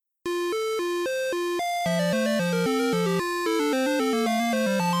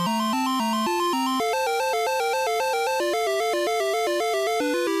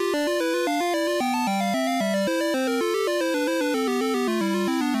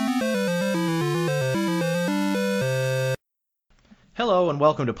Hello and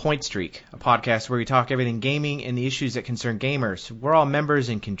welcome to Point Streak, a podcast where we talk everything gaming and the issues that concern gamers. We're all members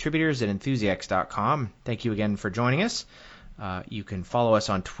and contributors at Enthusiasts.com. Thank you again for joining us. You can follow us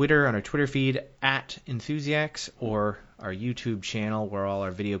on Twitter, on our Twitter feed, at Enthusiasts, or our YouTube channel where all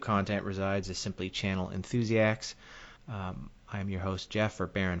our video content resides is simply Channel Enthusiasts. I'm your host, Jeff, or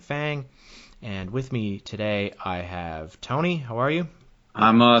Baron Fang, and with me today I have Tony. How are you?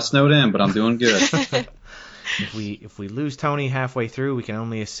 I'm snowed in, but I'm doing good. If we lose Tony halfway through, we can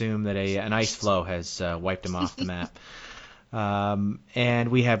only assume that an ice flow has wiped him off the map. And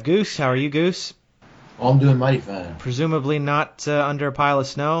we have Goose. How are you, Goose? Oh, I'm doing mighty fine. Presumably not under a pile of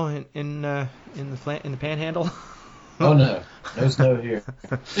snow in the Panhandle. Oh no snow here.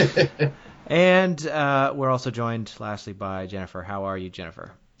 And we're also joined, lastly, by Jennifer. How are you,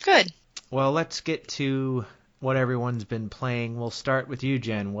 Jennifer? Good. Well, let's get to what everyone's been playing. We'll start with you,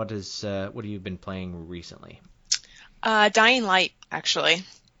 Jen. What have you been playing recently? Dying Light, actually.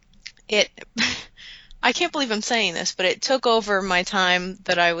 I can't believe I'm saying this, but it took over my time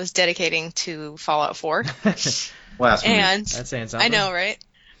that I was dedicating to Fallout 4. Blasphemy. That's saying something. I know, right?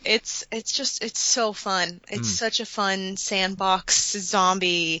 It's so fun. It's such a fun sandbox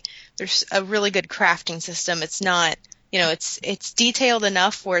zombie. There's a really good crafting system. It's not, it's detailed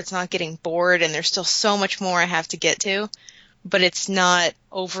enough where it's not getting bored, and there's still so much more I have to get to, but it's not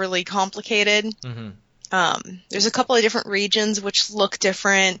overly complicated. Mm-hmm. There's a couple of different regions which look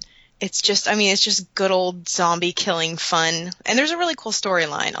different. It's just good old zombie killing fun, and there's a really cool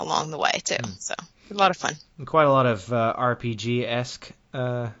storyline along the way too. So a lot of fun. And quite a lot of RPG-esque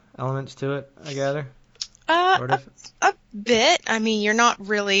elements to it, I gather. A bit. You're not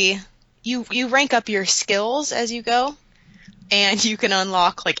really. You rank up your skills as you go, and you can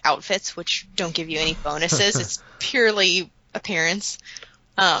unlock outfits which don't give you any bonuses. It's purely appearance.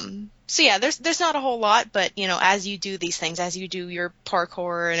 So yeah, there's not a whole lot, but as you do these things, as you do your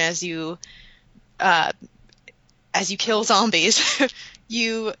parkour and as you kill zombies,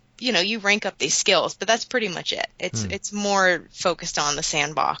 you rank up these skills, but that's pretty much it. It's more focused on the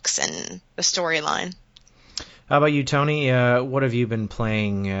sandbox and the storyline. How about you, Tony? What have you been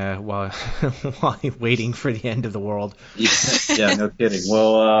playing while you're waiting for the end of the world? Yeah, no kidding.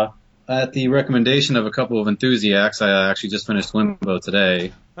 Well, at the recommendation of a couple of enthusiasts, I actually just finished Limbo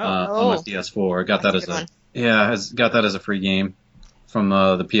today on my PS4. Got that as a free game from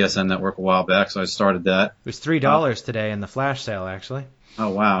the PSN network a while back, so I started that. It was $3 today in the flash sale, actually.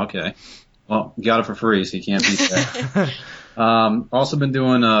 Oh wow, okay. Well, got it for free, so you can't beat that. Also been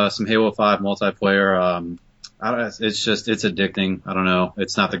doing some Halo 5 multiplayer. It's addicting. I don't know.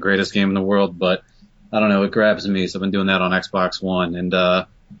 It's not the greatest game in the world, but I don't know. It grabs me, so I've been doing that on Xbox One. And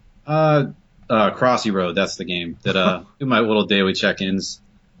Crossy Road, that's the game that do my little daily check-ins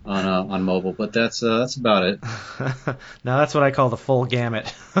on mobile. But that's about it. Now that's what I call the full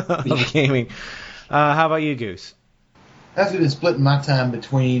gamut of gaming. How about you, Goose? I've actually been splitting my time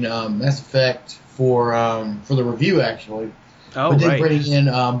between Mass Effect for the review, actually. Oh, but then right. bringing in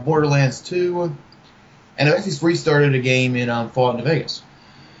Borderlands 2, and I've actually restarted a game in Fallout New Vegas.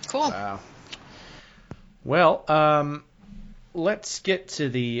 Cool. Wow. Well, let's get to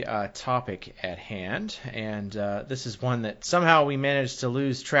the topic at hand, and this is one that somehow we managed to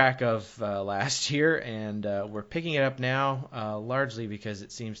lose track of last year, and we're picking it up now, largely because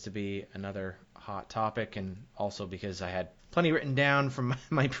it seems to be another hot topic, and also because I had plenty written down from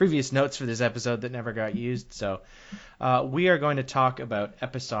my previous notes for this episode that never got used. So we are going to talk about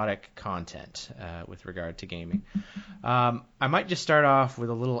episodic content with regard to gaming. I might just start off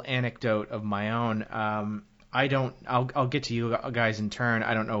with a little anecdote of my own. I'll get to you guys in turn.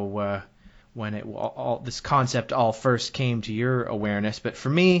 I don't know when this concept all first came to your awareness, but for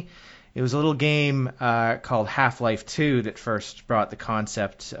me, it was a little game called Half-Life 2 that first brought the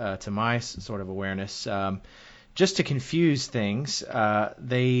concept to my sort of awareness. Just to confuse things,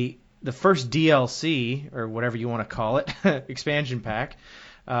 the first DLC, or whatever you want to call it, expansion pack,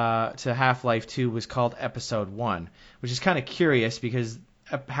 to Half-Life 2 was called Episode 1, which is kind of curious because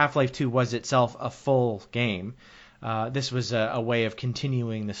Half-Life 2 was itself a full game. This was a way of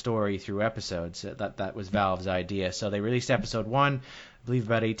continuing the story through episodes. That was Valve's idea. So they released Episode 1. I believe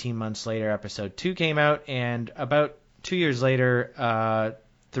about 18 months later, Episode 2 came out, and about 2 years later,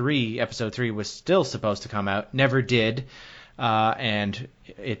 Episode 3 was still supposed to come out. Never did, and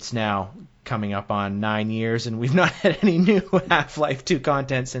it's now coming up on 9 years, and we've not had any new Half-Life 2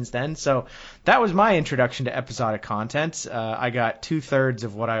 content since then. So that was my introduction to episodic content. I got 2/3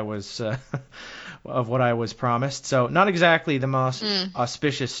 of what I was promised. So not exactly the most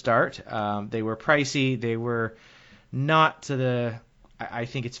auspicious start. They were pricey. They were not to the I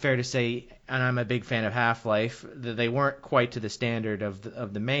think it's fair to say, and I'm a big fan of Half-Life, that they weren't quite to the standard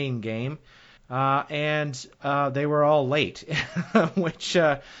of the main game, and they were all late, which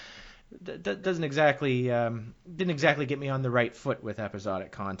doesn't exactly didn't exactly get me on the right foot with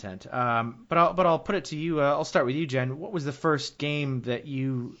episodic content. But I'll put it to you. I'll start with you, Jen. What was the first game that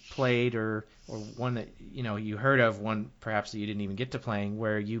you played, or one that you heard of, one perhaps that you didn't even get to playing,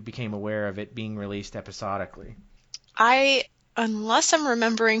 where you became aware of it being released episodically? Unless I'm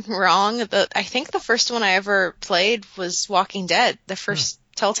remembering wrong, I think the first one I ever played was Walking Dead, the first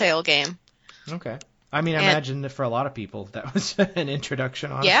Telltale game. Okay. I mean, I imagine that for a lot of people that was an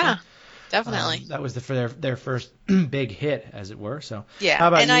introduction, honestly. Yeah, definitely. That was for their first big hit, as it were. So yeah. How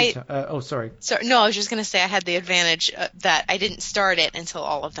about and you? Oh, sorry. No, I was just going to say I had the advantage that I didn't start it until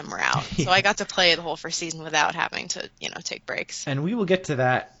all of them were out. So I got to play the whole first season without having to, take breaks. And we will get to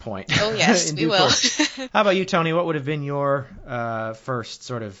that point. Oh, yes, we will. How about you, Tony? What would have been your first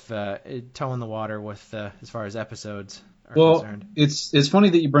sort of toe in the water with as far as episodes are concerned? It's funny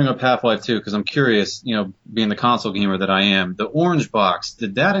that you bring up Half-Life 2 because I'm curious, being the console gamer that I am, the Orange Box,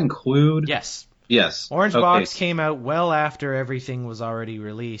 did that include? Yes. Yes. Orange Box came out well after everything was already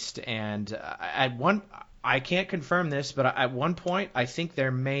released, and I can't confirm this, but at one point I think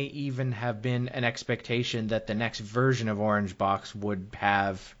there may even have been an expectation that the next version of Orange Box would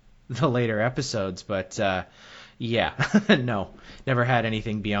have the later episodes, but yeah, no, never had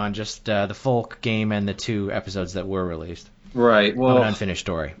anything beyond just the full game and the 2 episodes that were released. Right. Well, an unfinished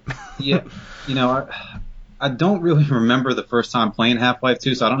story. Yeah, I don't really remember the first time playing Half-Life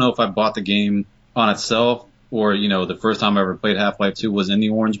 2, so I don't know if I bought the game on itself or, the first time I ever played Half-Life 2 was in the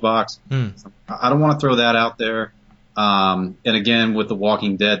Orange Box. So I don't want to throw that out there. And again, with The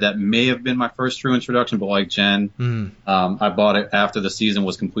Walking Dead, that may have been my first true introduction, but like Jen, I bought it after the season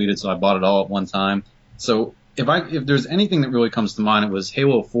was completed, so I bought it all at one time. So if there's anything that really comes to mind, it was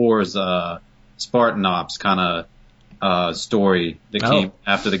Halo 4's Spartan Ops kind of story that came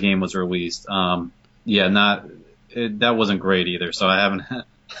after the game was released. That wasn't great either, so I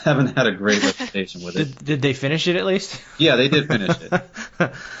haven't had a great reputation with it. Did they finish it at least? Yeah, they did finish it.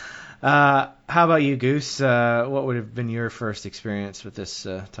 How about you, Goose? What would have been your first experience with this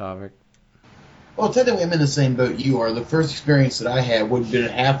topic? Well, technically I'm in the same boat you are. The first experience that I had would have been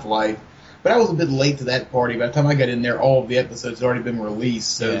Half-Life, but I was a bit late to that party. By the time I got in there, all of the episodes had already been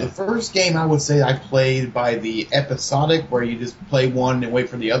released. So The first game I would say I played by the episodic, where you just play one and wait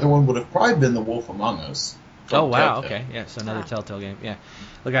for the other one, would have probably been The Wolf Among Us. Oh, wow, Telltale. Okay. Yeah, so another Telltale game. Yeah.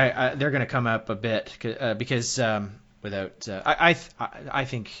 Look, they're going to come up a bit because without I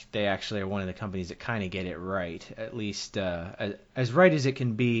think they actually are one of the companies that kind of get it right, at least as right as it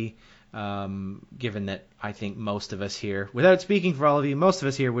can be, given that I think most of us here, without speaking for all of you, most of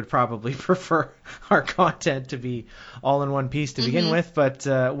us here would probably prefer our content to be all in one piece to begin with, but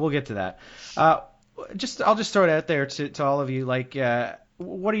we'll get to that. I'll just throw it out there to all of you, like,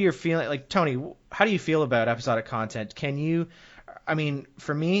 what are your feelings? Like, Tony, how do you feel about episodic content?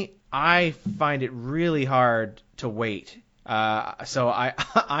 For me, I find it really hard to wait. So I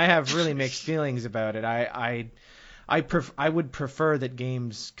have really mixed feelings about it. I would prefer that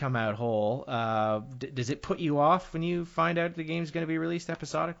games come out whole. Does it put you off when you find out the game's going to be released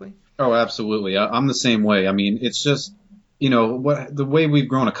episodically? Oh, absolutely. I'm the same way. I mean, it's just, the way we've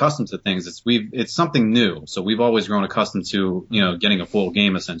grown accustomed to things. It's something new. So we've always grown accustomed to, getting a full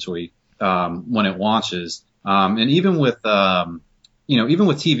game essentially when it launches. And even with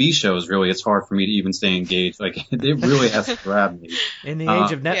TV shows, really, it's hard for me to even stay engaged. Like, it really has to grab me. In the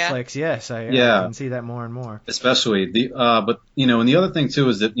age of Netflix, yes, I can see that more and more. Especially and the other thing too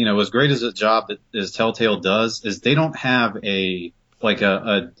is that, as great as a job that as Telltale does, is they don't have a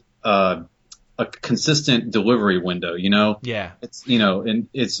consistent delivery window, Yeah. It's, and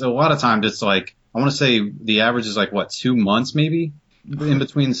it's a lot of times it's like, I want to say the average is like, 2 months maybe? In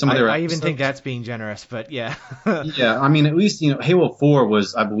between some of their I even think that's being generous, but yeah. Yeah, I mean, at least, Halo 4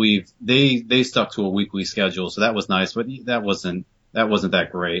 was, I believe, they stuck to a weekly schedule, so that was nice, but that wasn't that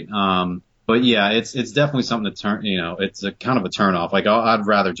great. But yeah, it's definitely something to it's a kind of a turn off. Like, I'd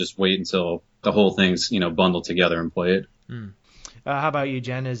rather just wait until the whole thing's, bundled together and play it. How about you,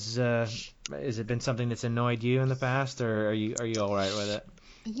 Jen? Has it been something that's annoyed you in the past, or are you all right with it?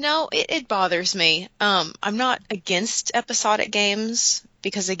 No, it bothers me. I'm not against episodic games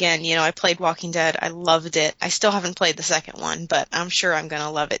because, again, I played Walking Dead. I loved it. I still haven't played the second one, but I'm sure I'm going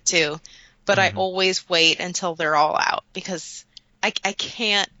to love it too. But I always wait until they're all out because I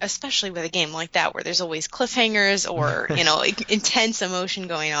can't, especially with a game like that where there's always cliffhangers or, intense emotion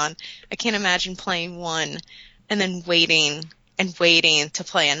going on. I can't imagine playing one and then waiting and waiting to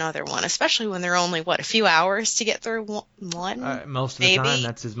play another one, especially when they're only, a few hours to get through one? Most of maybe? the time,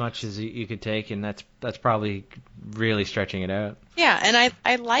 that's as much as you could take, and that's probably really stretching it out. Yeah, and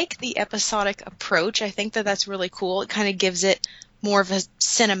I like the episodic approach. I think that's really cool. It kind of gives it more of a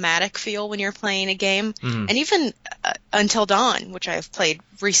cinematic feel when you're playing a game. Mm-hmm. And even Until Dawn, which I've played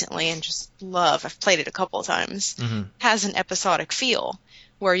recently and just love, I've played it a couple of times, Mm-hmm. has an episodic feel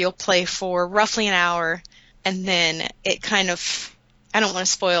where you'll play for roughly an hour, and then it kind of, I don't want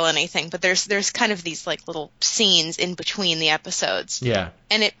to spoil anything, but there's kind of these like little scenes in between the episodes. Yeah.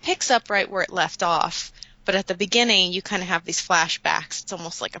 And it picks up right where it left off. But at the beginning, you kind of have these flashbacks. It's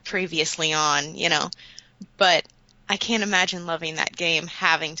almost like a previously on, But I can't imagine loving that game,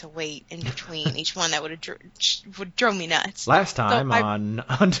 having to wait in between each one. That would drove me nuts. Last time on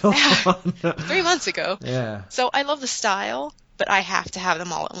Until Dawn. 3 months ago. Yeah. So I love the style, but I have to have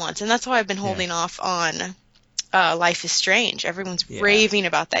them all at once. And that's why I've been holding off on Life is Strange. Everyone's raving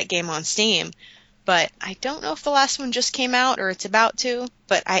about that game on Steam. But I don't know if the last one just came out or it's about to.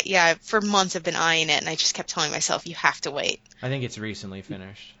 But for months I've been eyeing it, and I just kept telling myself, you have to wait. I think it's recently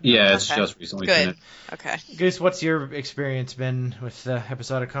finished. Yeah, it's just recently finished. Okay. Goose, what's your experience been with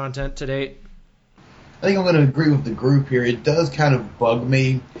episodic content to date? I think I'm going to agree with the group here. It does kind of bug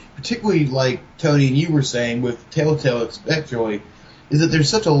me, particularly like Tony and you were saying with Telltale especially, is that there's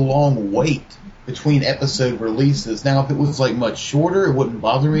such a long wait between episode releases. Now, if it was like much shorter, it wouldn't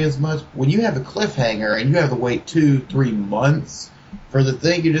bother me as much. When you have a cliffhanger and you have to wait 2-3 months for the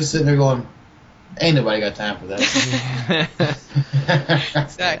thing, you're just sitting there going, ain't nobody got time for that.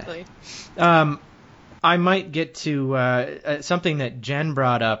 Exactly. I might get to something that Jen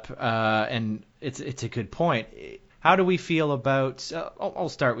brought up, and it's a good point. How do we feel about? I'll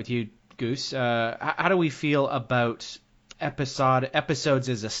start with you, Goose. How do we feel about episodes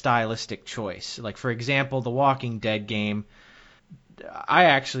as a stylistic choice? Like, for example, the Walking Dead game.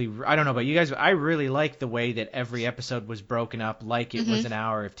 I don't know about you guys, but I really like the way that every episode was broken up like it was an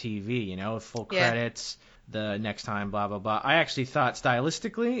hour of TV, full credits, the next time, blah, blah, blah. I actually thought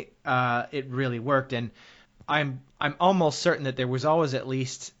stylistically it really worked, and I'm almost certain that there was always at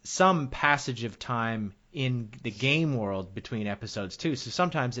least some passage of time in the game world between episodes too, so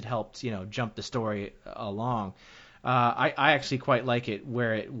sometimes it helped, jump the story along. I actually quite like it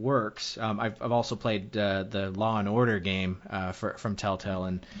where it works. I've also played the Law and Order game from Telltale,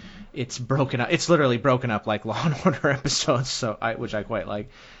 and it's broken up. It's literally broken up like Law and Order episodes, which I quite like.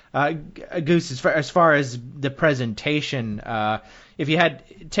 Goose, as far as the presentation, if you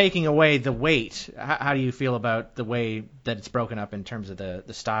had taking away the weight, how do you feel about the way that it's broken up in terms of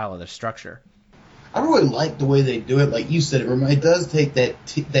the style of the structure? I really like the way they do it. Like you said, it does take that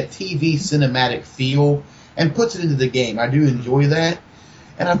TV cinematic feel and puts it into the game. I do enjoy that.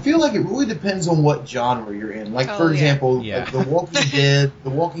 And I feel like it really depends on what genre you're in. Like, for example, like The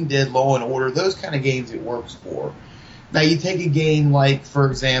Walking Dead, Law and Order, those kind of games it works for. Now, you take a game like, for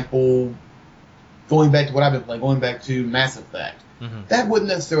example, going back to what I've been playing, going back to Mass Effect. Mm-hmm. That wouldn't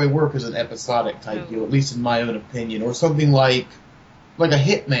necessarily work as an episodic type deal, at least in my own opinion. Or something like a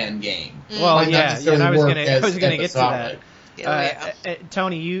Hitman game. Well, I was going to get to that.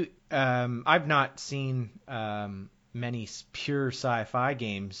 Tony, you... I've not seen many pure sci-fi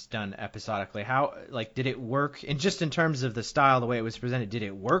games done episodically. How, did it work? And just in terms of the style, the way it was presented, did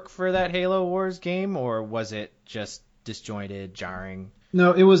it work for that Halo Wars game, or was it just disjointed, jarring?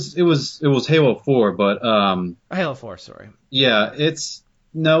 No, it was Halo 4, but Halo 4, sorry. Yeah, it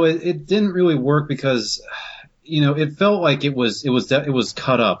didn't really work because it felt like it was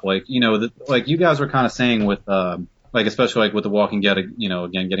cut up, like you guys were kind of saying with especially with The Walking Dead,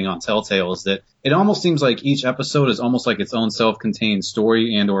 again, getting on Telltale, is that it almost seems like each episode is almost like its own self-contained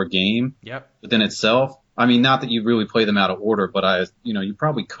story and or game within itself. I mean, not that you really play them out of order, but you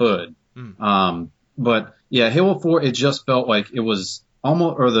probably could. But yeah, Halo 4, it just felt like it was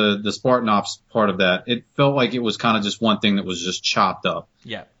almost, or the Spartan Ops part of that, it felt like it was kind of just one thing that was just chopped up.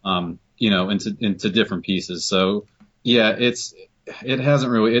 Yeah. Into different pieces. So yeah, it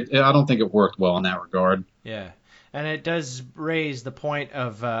hasn't really, I don't think it worked well in that regard. Yeah. And it does raise the point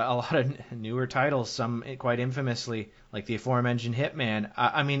of a lot of newer titles, some quite infamously, like the aforementioned Hitman.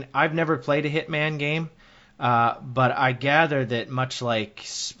 I mean, I've never played a Hitman game, but I gather that much like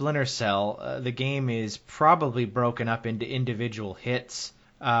Splinter Cell, the game is probably broken up into individual hits.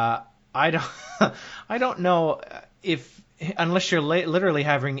 I don't know if, unless you're literally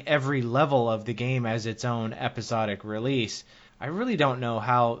having every level of the game as its own episodic release, I really don't know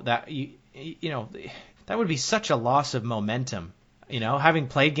how that that would be such a loss of momentum. Having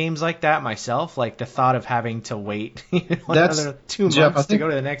played games like that myself, like the thought of having to wait another 2 months to go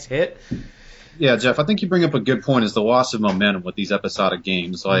to the next hit. Yeah, Jeff, I think you bring up a good point, is the loss of momentum with these episodic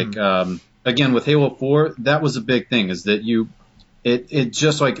games. Like, again, with Halo 4, that was a big thing, is that it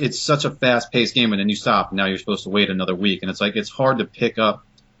just like, it's such a fast-paced game, and then you stop, and now you're supposed to wait another week, and it's like, it's hard to pick up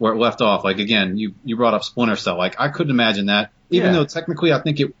where it left off. Like, again, you brought up Splinter Cell. Like, I couldn't imagine that. Even though technically I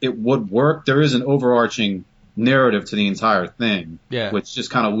think it would work, there is an overarching narrative to the entire thing, which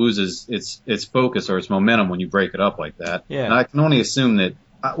just kind of loses its focus or its momentum when you break it up like that. Yeah. And I can only assume that,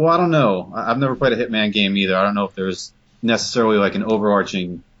 well, I don't know. I've never played a Hitman game either. I don't know if there's necessarily like an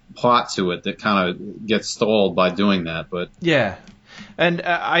overarching plot to it that kind of gets stalled by doing that. But yeah. And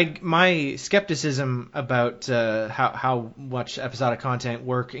my skepticism about how much episodic content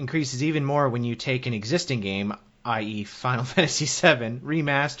work increases even more when you take an existing game, i.e. Final Fantasy VII,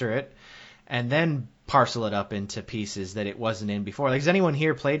 remaster it, and then parcel it up into pieces that it wasn't in before. Like, has anyone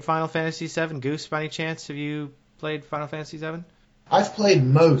here played Final Fantasy VII? Goose, by any chance, have you played Final Fantasy VII? I've played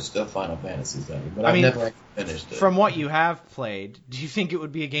most of Final Fantasy VII, but I've never actually finished it. From what you have played, do you think it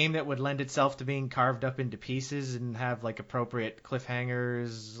would be a game that would lend itself to being carved up into pieces and have like appropriate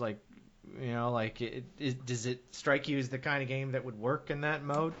cliffhangers? Like, you know, like does it strike you as the kind of game that would work in that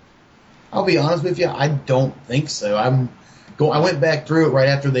mode? I'll be honest with you, I don't think so. I went back through it right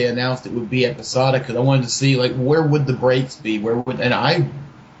after they announced it would be episodic because I wanted to see like where would the breaks be, and I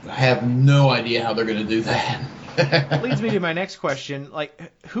have no idea how they're going to do that. Leads me to my next question.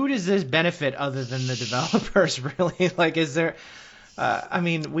 Like, who does this benefit other than the developers? Really? Like, is there? I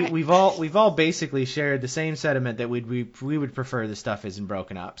mean, we've all basically shared the same sentiment that we would prefer the stuff isn't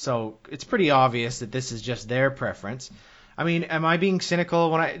broken up. So it's pretty obvious that this is just their preference. I mean, am I being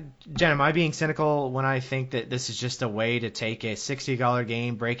cynical when I think that this is just a way to take a $60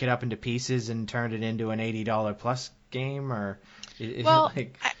 game, break it up into pieces, and turn it into an $80 plus game? Or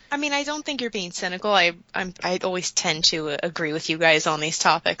I mean, I don't think you're being cynical. I always tend to agree with you guys on these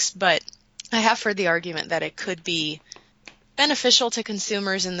topics, but I have heard the argument that it could be beneficial to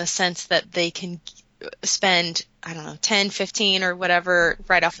consumers in the sense that they can spend, I don't know, 10, 15 or whatever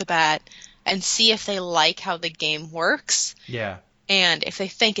right off the bat and see if they like how the game works. Yeah. And if they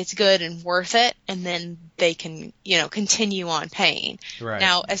think it's good and worth it, and then they can, continue on paying. Right.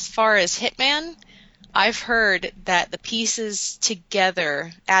 Now, as far as Hitman, I've heard that the pieces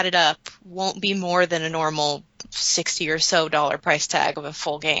together, added up, won't be more than a normal $60 or so price tag of a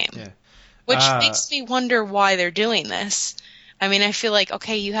full game. Yeah. Which makes me wonder why they're doing this. I mean, I feel like,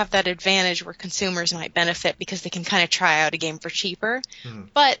 okay, you have that advantage where consumers might benefit because they can kind of try out a game for cheaper,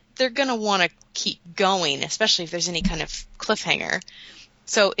 but they're going to want to keep going, especially if there's any kind of cliffhanger.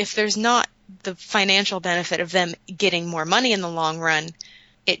 So if there's not the financial benefit of them getting more money in the long run,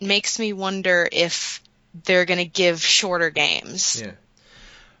 it makes me wonder if they're going to give shorter games. Yeah.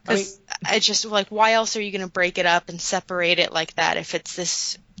 Because I just, like, why else are you going to break it up and separate it like that if it's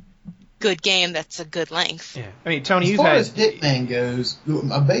this good game that's a good length? Yeah. I mean, Tony, as far as Hitman goes,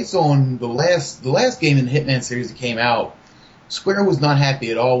 based on the last game in the Hitman series that came out, Square was not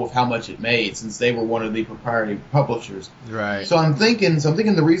happy at all with how much it made since they were one of the proprietary publishers. Right. So I'm thinking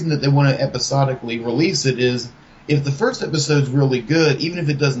the reason that they want to episodically release it is if the first episode's really good, even if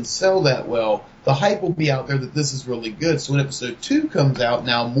it doesn't sell that well, the hype will be out there that this is really good. So when episode 2 comes out,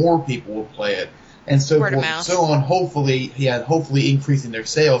 now more people will play it. And so forth, so on, hopefully increasing their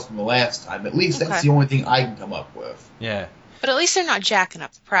sales from the last time. At least that's the only thing I can come up with. Yeah. But at least they're not jacking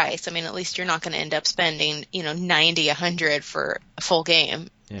up the price. I mean, at least you're not going to end up spending, $90, $100 for a full game.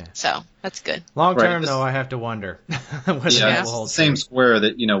 Yeah. So that's good. Long term, though, I have to wonder whether that will hold. Same Square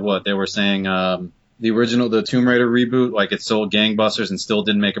that, they were saying the original, the Tomb Raider reboot, like it sold gangbusters and still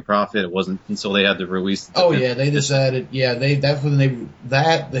didn't make a profit. It wasn't until they had to release. They decided. Yeah, that's when the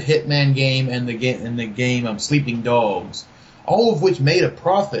Hitman game and the game Sleeping Dogs, all of which made a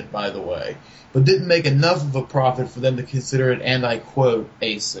profit, by the way, but didn't make enough of a profit for them to consider it, and I quote,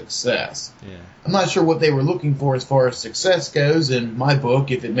 a success. Yeah. I'm not sure what they were looking for as far as success goes. In my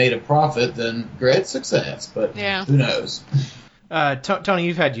book, if it made a profit, then great success. But who knows? Tony,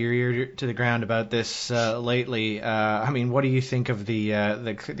 you've had your ear to the ground about this lately. I mean, what do you think of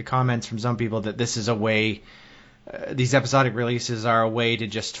the comments from some people that this is a way, these episodic releases are a way to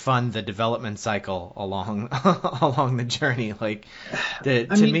just fund the development cycle along the journey? Like,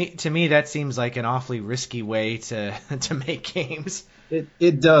 to me, that seems like an awfully risky way to make games.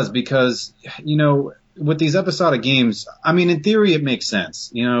 It does, because with these episodic games, I mean, in theory it makes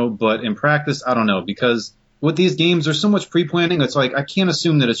sense, but in practice, I don't know, because with these games, there's so much pre-planning. It's like, I can't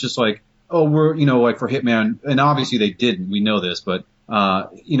assume that it's just like, oh, we're, like for Hitman, and obviously they didn't, we know this, but,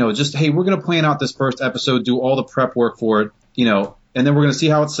 just, hey, we're going to plan out this first episode, do all the prep work for it, and then we're going to see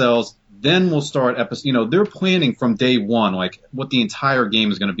how it sells. Then we'll start they're planning from day one, like what the entire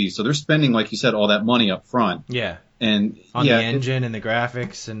game is going to be. So they're spending, like you said, all that money up front. Yeah. And on the engine and the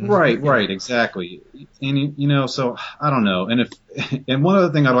graphics and right, exactly. And so I don't know. And one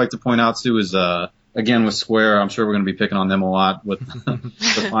other thing I'd like to point out too is again with Square, I'm sure we're going to be picking on them a lot with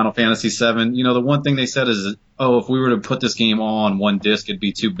the Final Fantasy VII. The one thing they said is, if we were to put this game all on one disc, it'd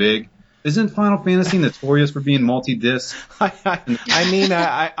be too big. Isn't Final Fantasy notorious for being multi-disc?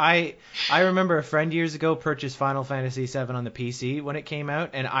 I remember a friend years ago purchased Final Fantasy VII on the PC when it came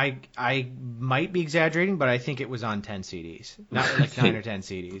out, and I might be exaggerating, but I think it was on 10 CDs, not like 9 or 10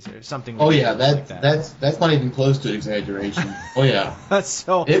 CDs or something. Oh yeah, like that. that's not even close to exaggeration. Oh yeah,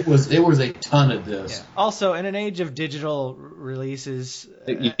 so it was a ton of this. Yeah. Also, in an age of digital releases,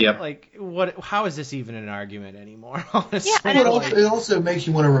 how is this even an argument anymore? Honestly, it also makes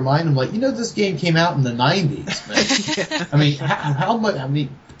you want to remind them, this game came out in the 90s, man. I mean, how much? I mean,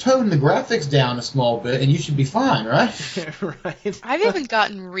 tone the graphics down a small bit, and you should be fine, right? Right. I've even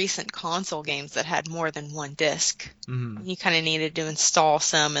gotten recent console games that had more than one disc. Mm-hmm. You kind of needed to install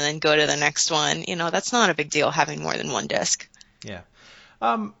some and then go to the next one. That's not a big deal having more than one disc. Yeah.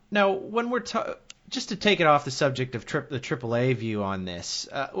 Now, when we're just to take it off the subject of the AAA view on this,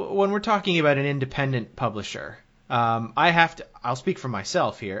 when we're talking about an independent publisher, I'll speak for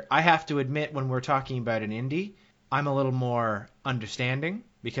myself here. I have to admit, when we're talking about an indie, I'm a little more understanding,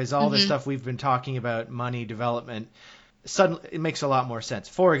 because all the stuff we've been talking about, money, development, suddenly it makes a lot more sense.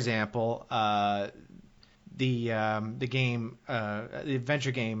 For example, the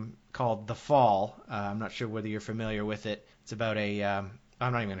adventure game called The Fall. I'm not sure whether you're familiar with it. It's about I'm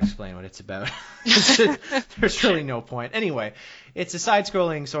not even going to explain what it's about. There's really no point. Anyway, it's a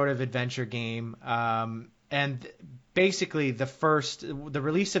side-scrolling sort of adventure game, and basically the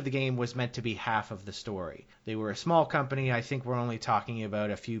release of the game was meant to be half of the story. They were a small company. I think we're only talking about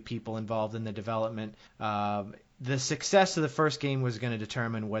a few people involved in the development. The success of the first game was going to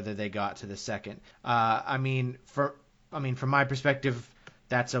determine whether they got to the second. From my perspective,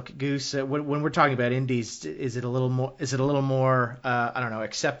 that's okay. Goose, when we're talking about indies, is it a little more I don't know,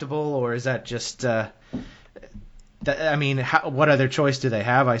 acceptable, or is that just what other choice do they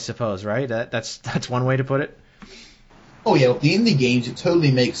have? I suppose, right? That's one way to put it. Oh yeah, with the indie games, it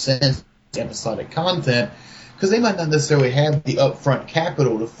totally makes sense, episodic content, because they might not necessarily have the upfront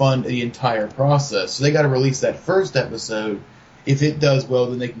capital to fund the entire process. So they got to release that first episode. If it does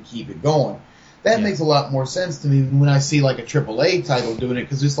well, then they can keep it going. That makes a lot more sense to me when I see like a AAA title doing it,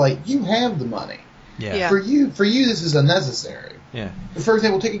 because it's like, you have the money. Yeah. For you, this is unnecessary. Yeah. For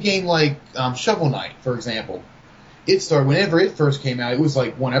example, take a game like Shovel Knight, for example. Whenever it first came out, it was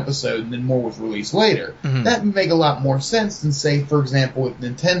like one episode, and then more was released later. Mm-hmm. That would make a lot more sense than, say, for example, if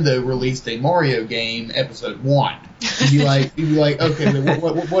Nintendo released a Mario game, episode 1. You'd be like, okay,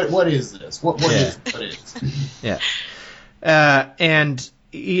 what is this? What is? Yeah. And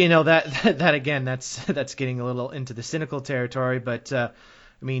that again, that's getting a little into the cynical territory, but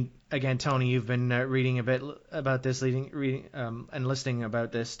again, Tony, you've been reading a bit about this, reading and listening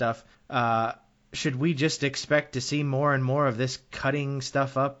about this stuff. Should we just expect to see more and more of this cutting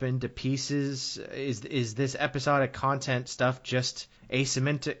stuff up into pieces? Is this episodic content stuff just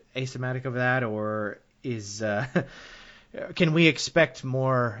asymmetric of that, or can we expect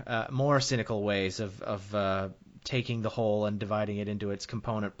more cynical ways of taking the whole and dividing it into its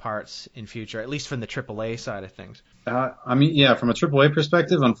component parts in future, at least from the AAA side of things? From a AAA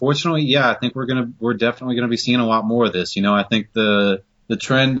perspective, unfortunately, I think we're definitely gonna be seeing a lot more of this. I think the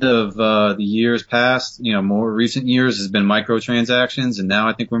trend of the years past, more recent years, has been microtransactions, and now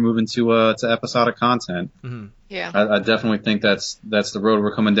I think we're moving to episodic content. Mm-hmm. Yeah, I definitely think that's the road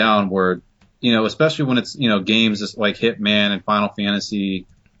we're coming down. Where especially when it's games like Hitman and Final Fantasy,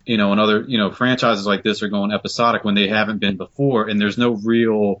 and other franchises like this are going episodic when they haven't been before, and there's no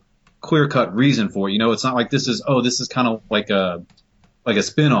real clear-cut reason for it. It's not like this is kind of like a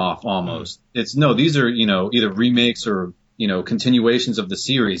spin-off almost. Mm-hmm. These are either remakes or continuations of the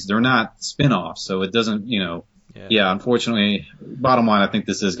series. They're not spin-offs, so it doesn't, unfortunately, bottom line, I think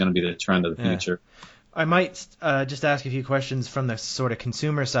this is going to be the trend of the future. I might just ask a few questions from the sort of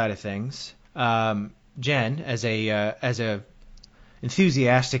consumer side of things. Jen, as a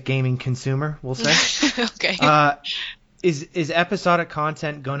enthusiastic gaming consumer, we'll say. Okay. Is episodic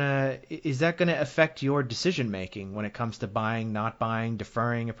content gonna affect your decision making when it comes to buying, not buying,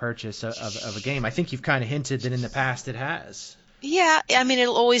 deferring a purchase of a game? I think you've kind of hinted that in the past it has. Yeah,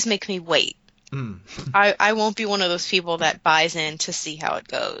 it'll always make me wait. I won't be one of those people that buys in to see how it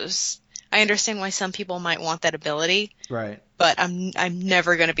goes. I understand why some people might want that ability, right? But I'm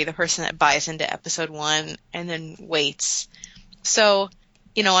never going to be the person that buys into episode 1 and then waits. So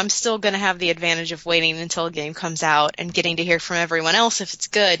I'm still going to have the advantage of waiting until a game comes out and getting to hear from everyone else if it's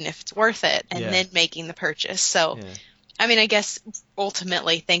good and if it's worth it, and then making the purchase. So, I mean, I guess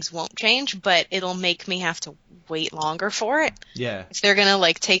ultimately things won't change, but it'll make me have to wait longer for it. Yeah. If they're going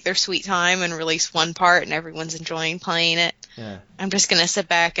to take their sweet time and release one part and everyone's enjoying playing it, I'm just going to sit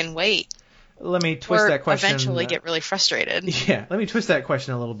back and wait. Let me twist that question. Eventually get really frustrated. Yeah, let me twist that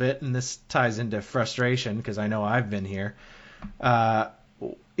question a little bit, and this ties into frustration because I know I've been here.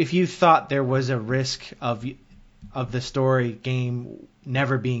 If you thought there was a risk of the story game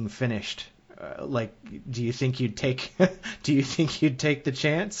never being finished, do you think you'd take the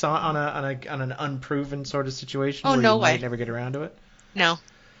chance on an unproven sort of situation where no you way. might never get around to it? No.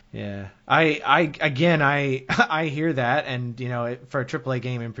 Yeah, I hear that, and for a AAA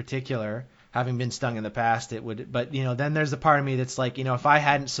game in particular, having been stung in the past, it would. But then there's a part of me that's like, if I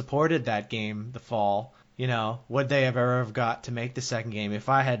hadn't supported that game, The Fall, would they have ever got to make the second game? If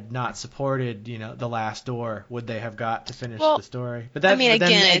I had not supported, The Last Door, would they have got to finish the story? But that,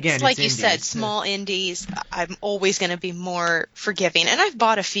 it's like you indies. said, small indies. I'm always going to be more forgiving, and I've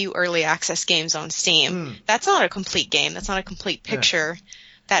bought a few early access games on Steam. That's not a complete game. That's not a complete picture. Yeah.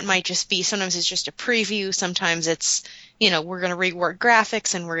 That might just be, sometimes it's just a preview. Sometimes it's, we're going to rework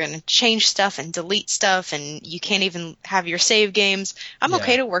graphics and we're going to change stuff and delete stuff, and you can't even have your save games. I'm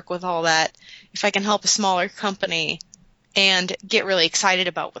okay to work with all that if I can help a smaller company and get really excited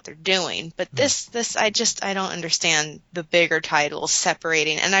about what they're doing. But this I don't understand the bigger titles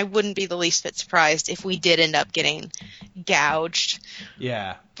separating, and I wouldn't be the least bit surprised if we did end up getting gouged.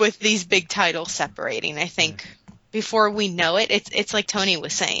 Yeah. With these big titles separating. I think before we know it, it's like Tony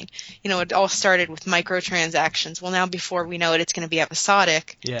was saying. It all started with microtransactions. Well, now before we know it, it's going to be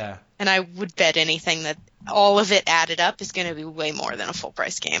episodic. Yeah. And I would bet anything that all of it added up is going to be way more than a full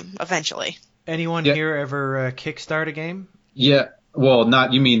price game eventually. Anyone here ever kickstart a game? Yeah. Well,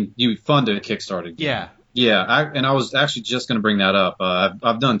 you mean you funded a Kickstarter game? Yeah. Yeah, I was actually just going to bring that up.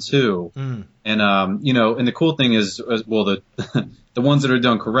 I've done two, and and the cool thing is, the the ones that are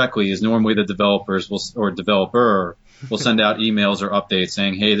done correctly is normally the developer will send out emails or updates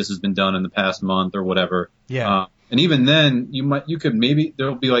saying, hey, this has been done in the past month or whatever. Yeah. And even then,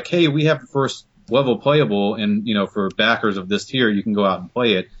 there'll be like, hey, we have the first level playable, and for backers of this tier, you can go out and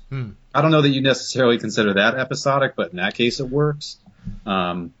play it. I don't know that you necessarily consider that episodic, but in that case, it works.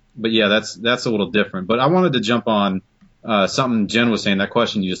 But yeah, that's a little different. But I wanted to jump on something Jen was saying, that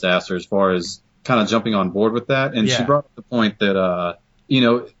question you just asked her, as far as kind of jumping on board with that. And she brought up the point that,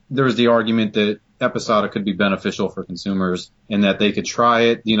 there's the argument that episodic could be beneficial for consumers and that they could try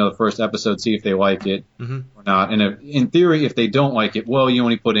it, the first episode, see if they like it or not. And in theory, if they don't like it, well, you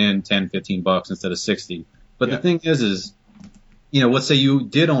only put in $10, $15 instead of 60. But the thing is, let's say you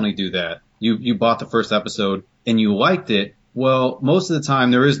did only do that. You bought the first episode and you liked it. Well, most of the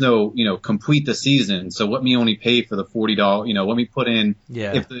time there is no, complete the season. So let me only pay for the $40, let me put in,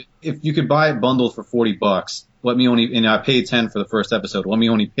 if you could buy it bundled for $40, and I paid 10 for the first episode, let me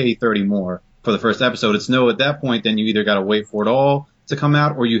only pay 30 more for the first episode. It's no, at that point, then you either got to wait for it all to come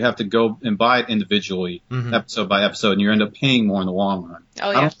out or you have to go and buy it individually, episode by episode, and you end up paying more in the long run.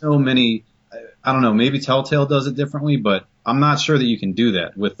 Oh, yeah. I don't know, maybe Telltale does it differently, but I'm not sure that you can do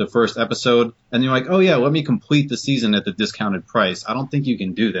that with the first episode. And you're like, oh yeah, let me complete the season at the discounted price. I don't think you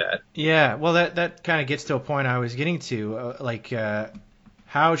can do that. Yeah, well, that kind of gets to a point I was getting to.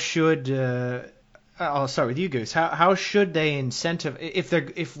 How should I'll start with you, Goose. How should they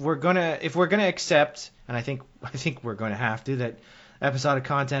incentivize if we're gonna accept, and I think we're going to have to, that episodic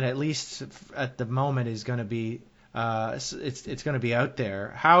content, at least at the moment, is going to be it's going to be out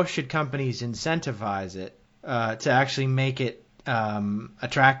there. How should companies incentivize it to actually make it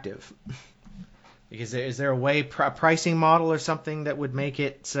attractive? Because is there a way, pricing model or something that would make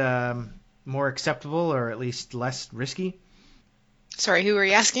it more acceptable or at least less risky? Sorry, who were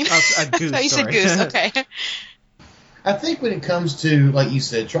you asking? Goose, you said Goose, okay. I think when it comes to, like you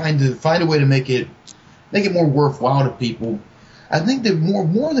said, trying to find a way to make it more worthwhile to people, I think that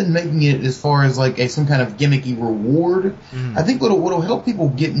more than making it as far as like some kind of gimmicky reward, I think what'll help people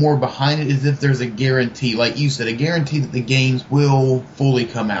get more behind it is if there's a guarantee, like you said, a guarantee that the games will fully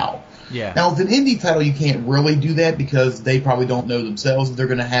come out. Yeah. Now, with an indie title, you can't really do that because they probably don't know themselves if they're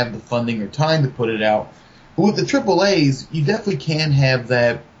going to have the funding or time to put it out. But with the AAAs, you definitely can have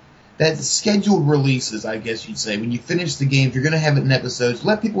that scheduled releases, I guess you'd say. When you finish the game, if you're going to have it in episodes,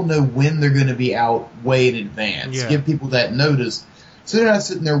 let people know when they're going to be out way in advance. Yeah. Give people that notice. So they're not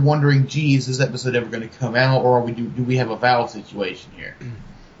sitting there wondering, gee, is this episode ever going to come out, or do we have a Valve situation here?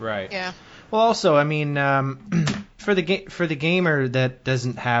 Right. Yeah. Well, also, I mean, for the gamer that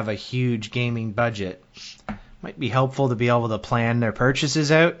doesn't have a huge gaming budget, might be helpful to be able to plan their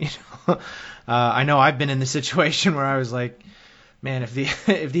purchases out. I know I've been in the situation where I was like, man,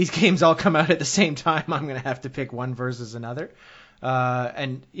 if these games all come out at the same time, I'm gonna have to pick one versus another.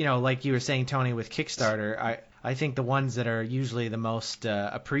 And like you were saying, Tony, with Kickstarter, I think the ones that are usually the most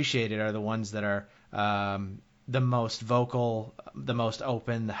appreciated are the ones that are the most vocal, the most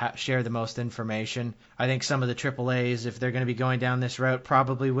open, share the most information. I think some of the AAAs, if they're going to be going down this route,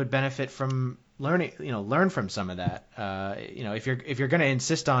 probably would benefit from learn from some of that. If you're going to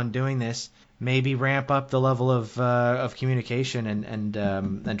insist on doing this, maybe ramp up the level of communication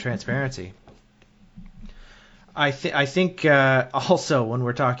and transparency. I think also when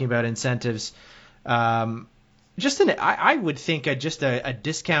we're talking about incentives, I would think just a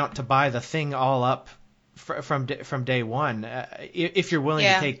discount to buy the thing all up from day one, if you're willing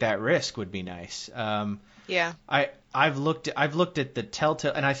to take that risk, would be nice. I've looked at the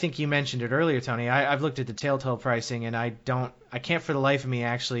Telltale, and I think you mentioned it earlier, Tony. I've looked at the Telltale pricing, and I can't for the life of me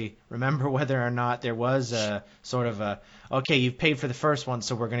actually remember whether or not there was a sort of okay, you've paid for the first one,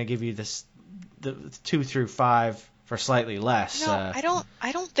 so we're going to give you the 2 through 5 for slightly less. No,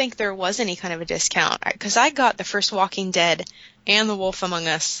 I don't think there was any kind of a discount, because I got the first Walking Dead and The Wolf Among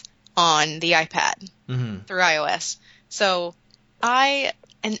Us on the iPad through iOS. So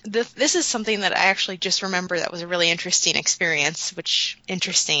this is something that I actually just remember that was a really interesting experience, which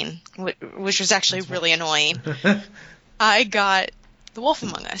was actually really annoying. I got The Wolf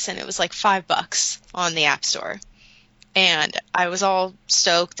Among Us, and it was like $5 on the App Store. And I was all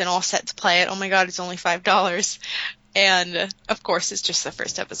stoked and all set to play it. Oh my god, it's only $5. And of course, it's just the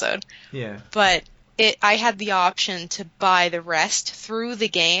first episode. Yeah. But I had the option to buy the rest through the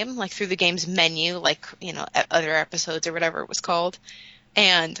game, like through the game's menu, like, other episodes or whatever it was called.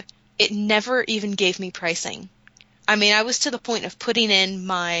 And it never even gave me pricing. I mean, I was to the point of putting in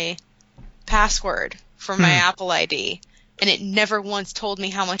my password for my Apple ID, and it never once told me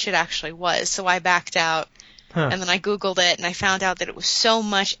how much it actually was. So I backed out, and then I Googled it, and I found out that it was so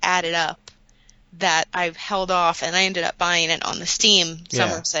much added up that I held off, and I ended up buying it on the Steam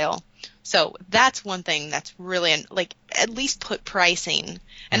summer sale. So that's one thing that's really, at least put pricing.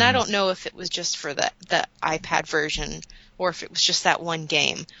 And I don't know if it was just for the iPad version or if it was just that one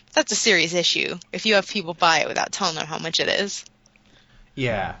game. But that's a serious issue if you have people buy it without telling them how much it is.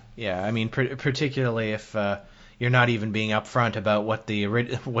 Yeah. I mean, particularly if you're not even being upfront about what the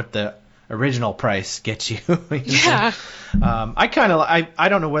original price gets you. Yeah. I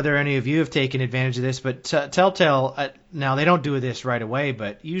don't know whether any of you have taken advantage of this, but Telltale, now they don't do this right away,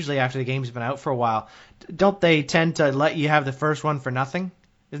 but usually after the game's been out for a while, don't they tend to let you have the first one for nothing?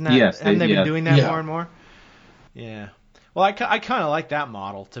 Isn't that? Yes, haven't they been doing that more and more? Yeah. Well, I kind of like that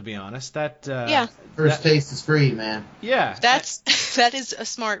model, to be honest. First taste is free, man. Yeah. That is a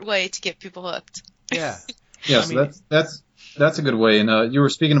smart way to get people hooked. Yeah. Yeah, so that's a good way. And you were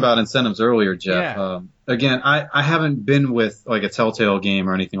speaking about incentives earlier, Jeff. Yeah. Again, I haven't been with like a Telltale game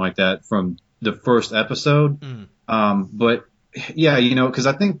or anything like that from the first episode. But yeah, because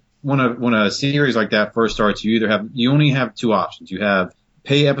I think when a series like that first starts, you only have two options. You have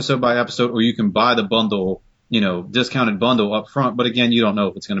pay episode by episode, or you can buy the bundle, discounted bundle up front. But again, you don't know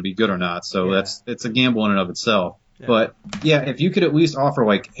if it's going to be good or not. So it's a gamble in and of itself. Yeah. But yeah, if you could at least offer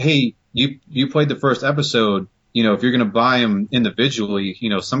like, hey, you played the first episode, if you're going to buy them individually,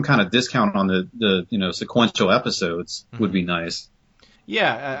 some kind of discount on the sequential episodes would be nice.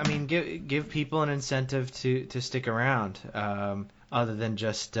 Yeah, I mean, give people an incentive to stick around, other than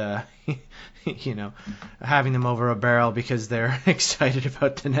just having them over a barrel because they're excited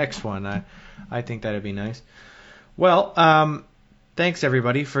about the next one. I think that'd be nice. Well, thanks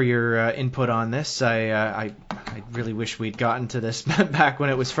everybody for your input on this. I really wish we'd gotten to this back when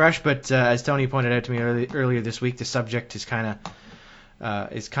it was fresh, but as Tony pointed out to me earlier this week, the subject is kind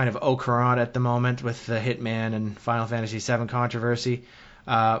of au courant at the moment with the Hitman and Final Fantasy VII controversy.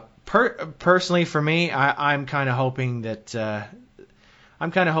 Personally, for me, I'm kind of hoping that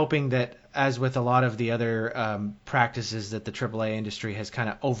as with a lot of the other practices that the AAA industry has kind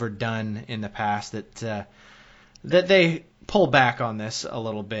of overdone in the past, that they pull back on this a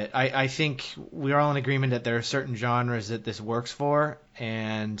little bit. I think we're all in agreement that there are certain genres that this works for,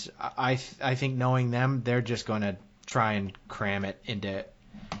 and I think knowing them, they're just going to try and cram it into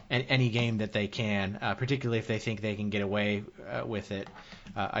any game that they can, particularly if they think they can get away with it.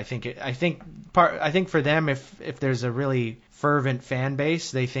 I think for them, if there's a really fervent fan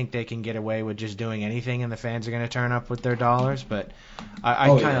base, they think they can get away with just doing anything, and the fans are going to turn up with their dollars. But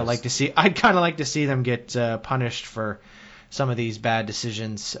I'd kind of like to see them get punished for some of these bad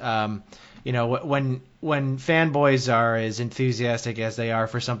decisions. when fanboys are as enthusiastic as they are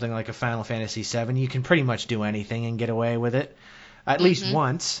for something like a Final Fantasy VII, you can pretty much do anything and get away with it, at least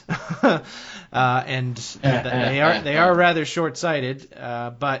once. And they are rather short-sighted,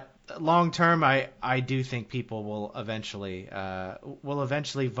 but long term, I do think people will eventually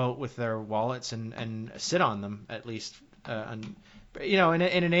vote with their wallets and sit on them, at least. In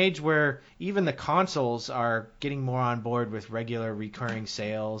an age where even the consoles are getting more on board with regular recurring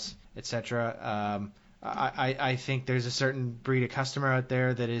sales, etc. I think there's a certain breed of customer out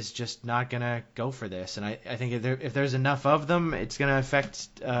there that is just not going to go for this. And I think if there's enough of them, it's going to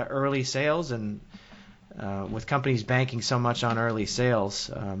affect early sales. And with companies banking so much on early sales,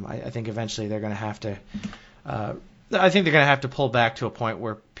 I think eventually they're going to have to pull back to a point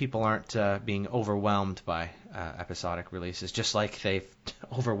where people aren't being overwhelmed by episodic releases, just like they've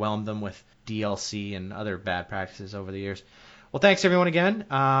overwhelmed them with DLC and other bad practices over the years. Well, thanks everyone again.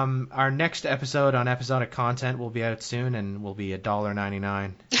 Our next episode on episodic content will be out soon and will be $1.99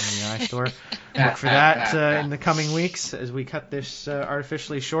 in the iStore. Look for that in the coming weeks as we cut this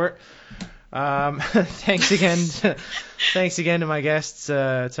artificially short. Thanks again to my guests,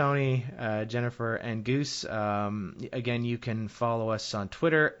 Tony, Jennifer, and Goose. Again, you can follow us on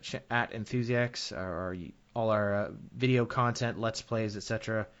Twitter at Enthusiacs, or all our video content, Let's Plays,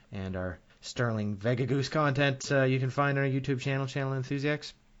 etc., and our Sterling Vega Goose content you can find on our YouTube channel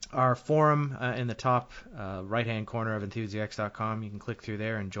Enthusiacs. Our forum in the top right-hand corner of enthusiacs.com. You can click through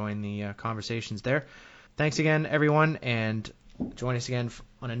there and join the conversations there. Thanks again, everyone, and join us again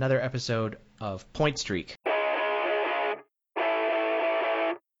on another episode of Point Streak.